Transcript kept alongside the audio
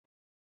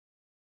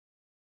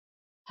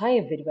Hi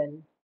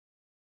everyone.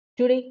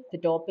 Today the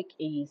topic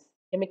is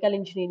Chemical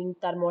Engineering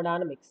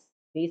Thermodynamics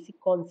Basic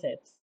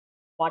Concepts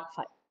Part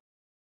 5.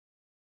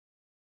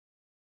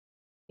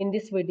 In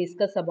this we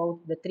discuss about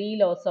the three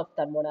laws of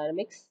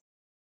thermodynamics.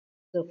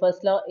 The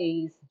first law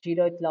is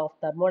zeroth law of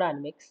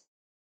thermodynamics.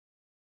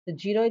 The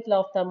zeroth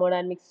law of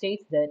thermodynamics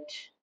states that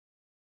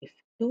if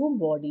two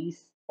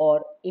bodies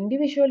are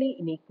individually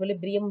in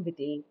equilibrium with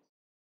a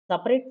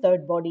separate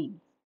third body,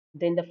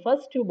 then the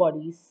first two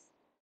bodies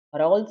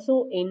are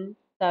also in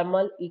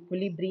thermal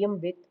equilibrium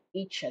with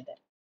each other.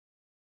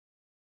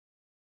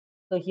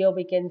 So here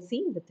we can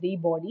see the three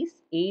bodies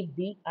A,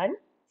 B and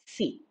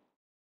C.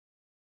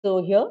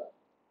 So here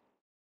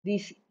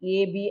these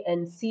A, B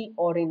and C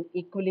are in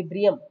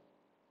equilibrium.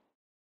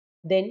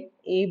 Then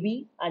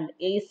AB and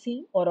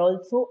AC are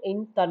also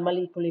in thermal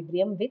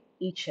equilibrium with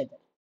each other.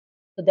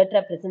 So that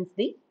represents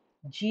the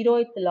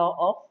zeroth law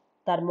of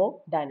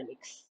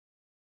thermodynamics.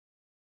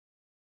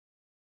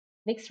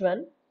 Next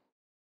one,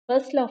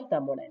 first law of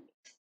thermodynamics.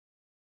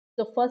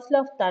 So first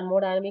law of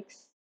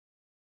thermodynamics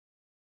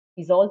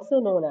is also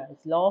known as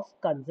law of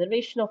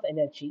conservation of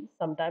energy.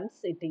 Sometimes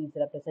it is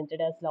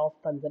represented as law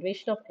of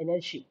conservation of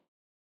energy.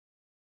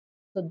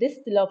 So this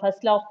law,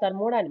 first law of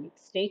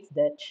thermodynamics states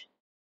that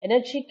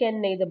energy can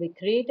neither be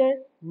created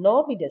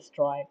nor be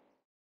destroyed,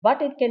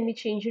 but it can be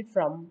changed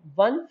from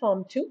one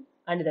form to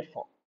another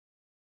form.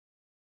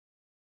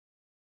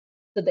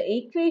 So the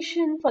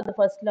equation for the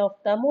first law of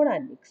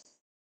thermodynamics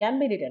can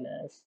be written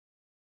as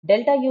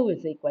delta U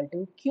is equal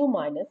to Q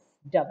minus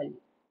W,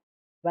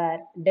 where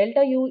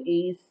delta U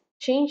is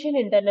change in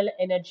internal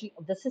energy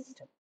of the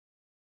system.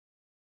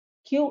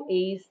 Q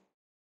is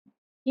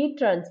heat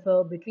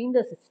transfer between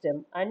the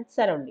system and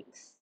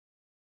surroundings.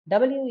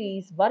 W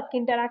is work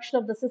interaction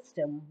of the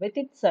system with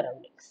its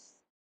surroundings.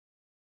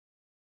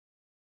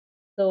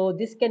 So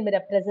this can be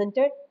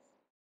represented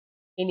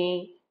in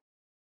a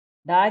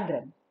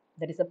diagram,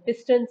 that is a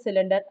piston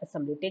cylinder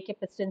assembly. Take a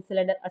piston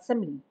cylinder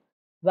assembly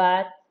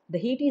where the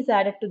heat is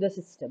added to the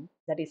system,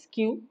 that is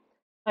Q,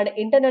 and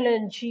internal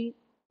energy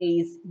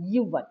is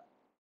U1.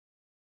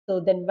 So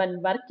then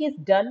when work is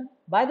done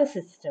by the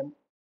system,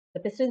 the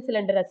piston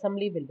cylinder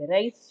assembly will be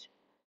raised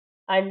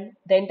and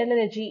the internal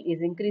energy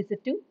is increased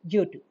to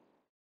U2.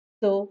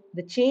 So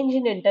the change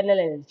in internal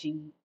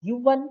energy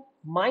U1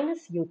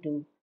 minus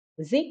U2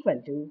 is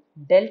equal to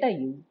delta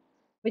U,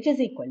 which is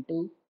equal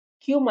to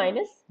Q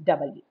minus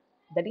W.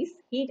 That is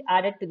heat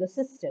added to the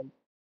system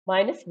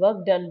minus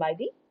work done by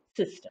the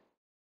system.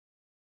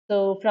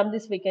 So from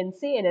this we can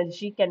see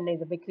energy can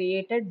neither be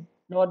created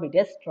nor be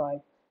destroyed,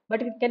 but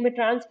it can be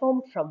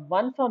transformed from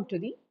one form to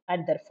the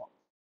other form.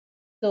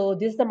 So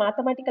this is the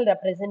mathematical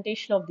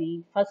representation of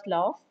the first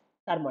law of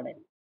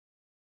thermodynamics.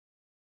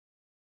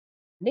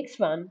 Next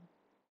one,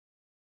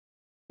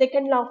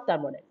 second law of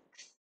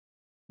thermodynamics.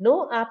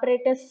 No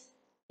apparatus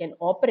can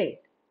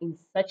operate in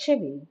such a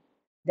way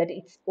that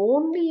its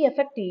only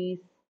effect is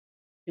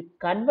to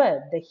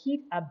convert the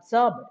heat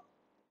absorbed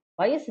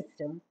by a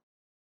system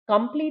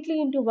completely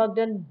into work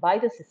done by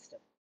the system.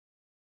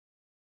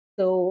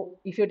 So,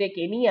 if you take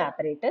any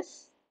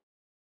apparatus,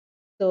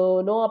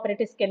 so no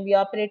apparatus can be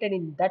operated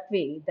in that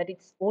way that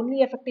its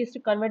only effect is to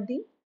convert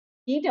the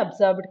heat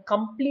absorbed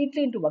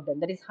completely into work done.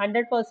 That is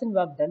 100%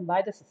 work done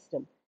by the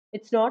system.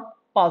 It's not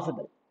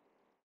possible.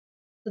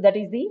 So, that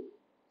is the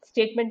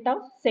statement of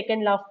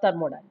second law of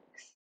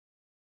thermodynamics.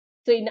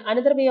 So in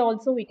another way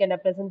also we can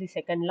represent the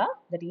second law,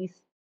 that is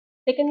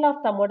second law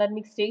of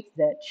thermodynamics states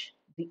that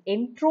the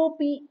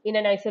entropy in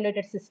an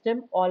isolated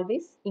system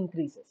always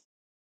increases.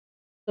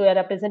 So we are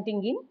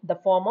representing in the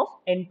form of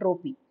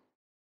entropy.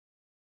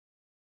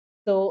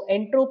 So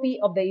entropy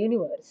of the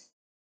universe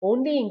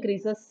only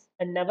increases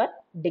and never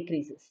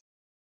decreases.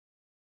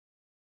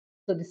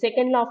 So the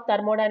second law of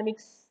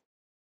thermodynamics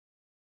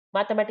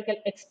mathematical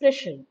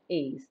expression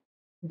is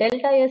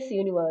delta S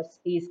universe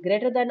is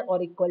greater than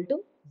or equal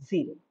to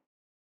 0.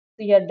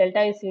 So here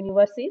delta S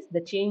universe is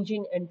the change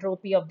in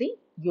entropy of the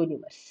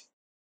universe.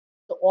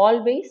 So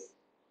always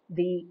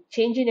the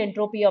change in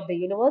entropy of the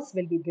universe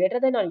will be greater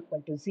than or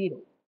equal to 0.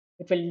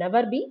 It will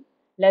never be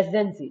less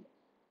than 0.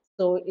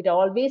 So it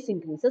always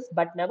increases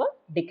but never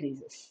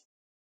decreases.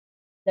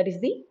 That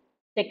is the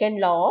second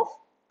law of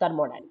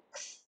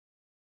thermodynamics.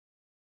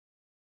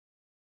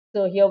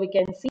 So here we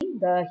can see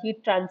the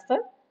heat transfer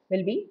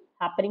will be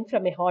happening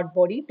from a hot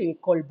body to a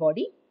cold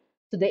body.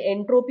 So the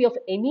entropy of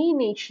any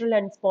natural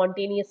and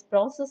spontaneous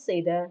process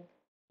either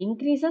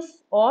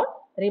increases or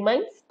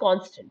remains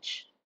constant,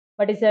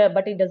 but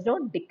it does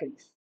not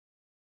decrease.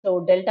 So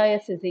delta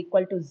S is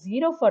equal to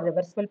 0 for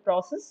reversible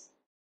process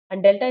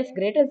and delta S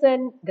greater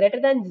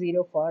than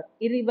 0 for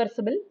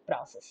irreversible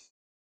process.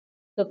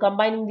 So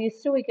combining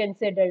these two, we can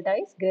say delta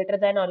is greater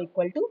than or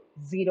equal to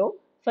 0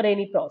 for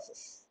any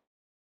process.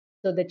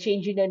 So the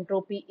change in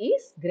entropy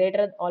is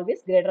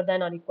always greater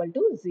than or equal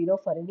to 0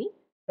 for any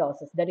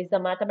process. That is the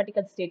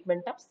mathematical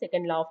statement of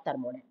second law of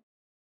thermodynamics.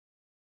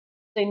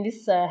 So in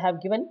this I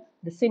have given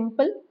the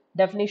simple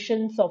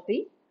definitions of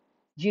the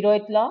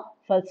zeroth law,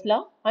 first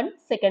law and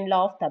second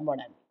law of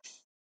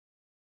thermodynamics.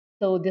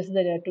 So this is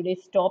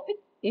today's topic.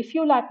 If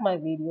you like my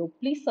video,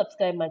 please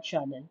subscribe my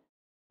channel.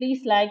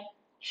 Please like,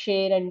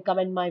 share and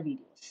comment my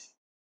videos.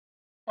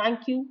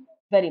 Thank you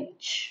very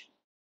much.